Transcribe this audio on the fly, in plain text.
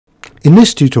In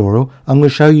this tutorial, I'm going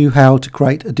to show you how to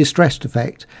create a distressed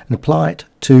effect and apply it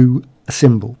to a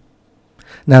symbol.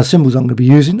 Now, the symbols I'm going to be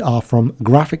using are from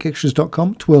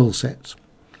graphicextras.com twirl sets.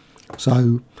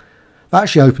 So, I've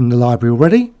actually opened the library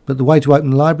already, but the way to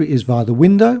open the library is via the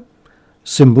window,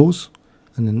 symbols,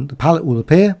 and then the palette will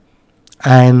appear,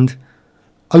 and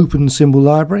open symbol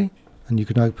library, and you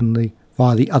can open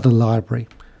via the other library.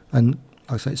 And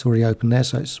like I say, it's already open there,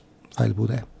 so it's available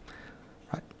there.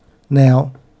 Right.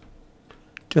 Now,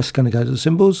 just going to go to the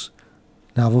symbols.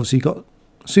 Now I've obviously got,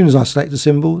 as soon as I select the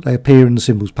symbol, they appear in the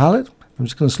symbols palette. I'm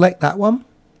just going to select that one,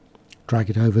 drag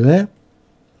it over there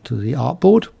to the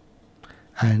artboard,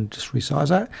 and just resize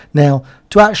that. Now,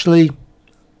 to actually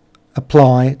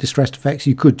apply distressed effects,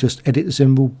 you could just edit the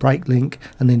symbol, break link,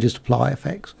 and then just apply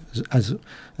effects as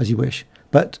you wish.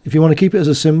 But if you want to keep it as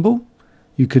a symbol,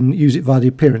 you can use it via the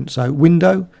appearance. So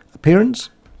window, appearance,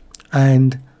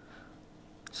 and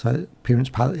so appearance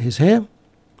palette is here.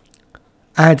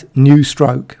 Add new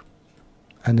stroke,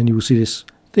 and then you will see this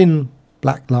thin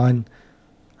black line,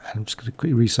 and I'm just going to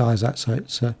quickly resize that so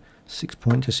it's a 6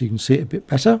 point just so you can see it a bit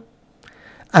better.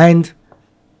 And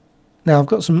now I've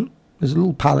got there's a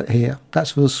little palette here,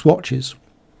 that's for the swatches,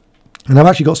 and I've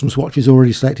actually got some swatches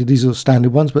already selected. These are the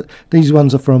standard ones, but these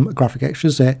ones are from Graphic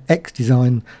Extras. They're X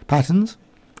design patterns,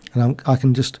 and I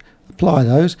can just apply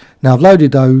those. Now I've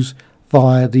loaded those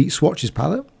via the swatches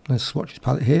palette. There's a swatches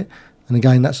palette here. And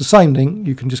again, that's the same thing.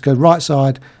 You can just go right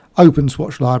side, open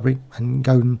swatch library, and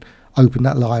go and open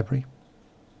that library.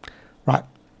 Right.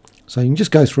 So you can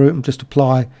just go through it and just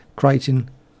apply creating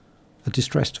a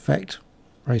distressed effect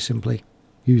very simply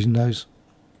using those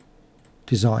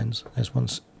designs. There's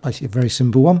one's basically a very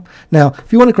simple one. Now,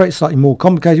 if you want to create a slightly more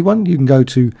complicated one, you can go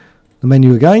to the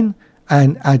menu again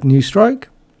and add new stroke,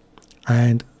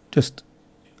 and just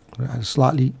add a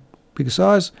slightly bigger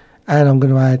size, and I'm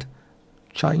going to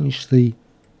change the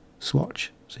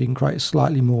swatch so you can create a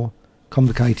slightly more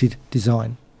complicated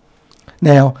design.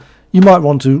 Now you might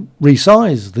want to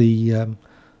resize the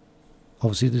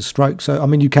obviously the stroke, so I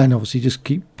mean you can obviously just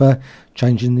keep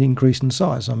changing the increase in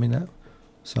size. I mean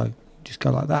so just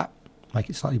go like that, make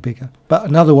it slightly bigger. But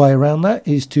another way around that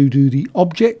is to do the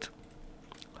object,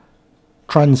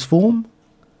 transform,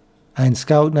 and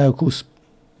scale. Now of course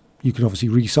you can obviously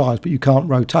resize, but you can't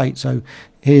rotate. So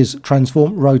here's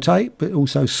transform, rotate, but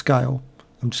also scale.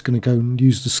 I'm just going to go and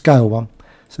use the scale one.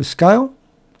 So scale,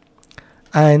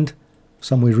 and for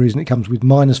some weird reason it comes with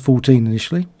 -14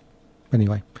 initially.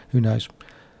 Anyway, who knows.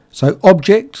 So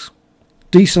object,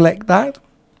 deselect that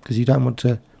because you don't want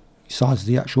to size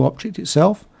the actual object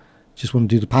itself. Just want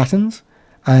to do the patterns.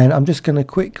 And I'm just going to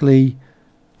quickly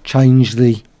change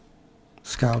the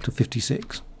scale to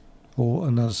 56. Or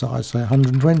another size, say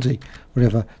 120,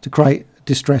 whatever, to create a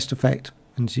distressed effect.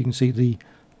 And so you can see the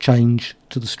change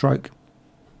to the stroke.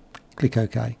 Click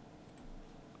OK.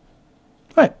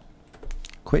 Right,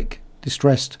 quick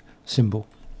distressed symbol.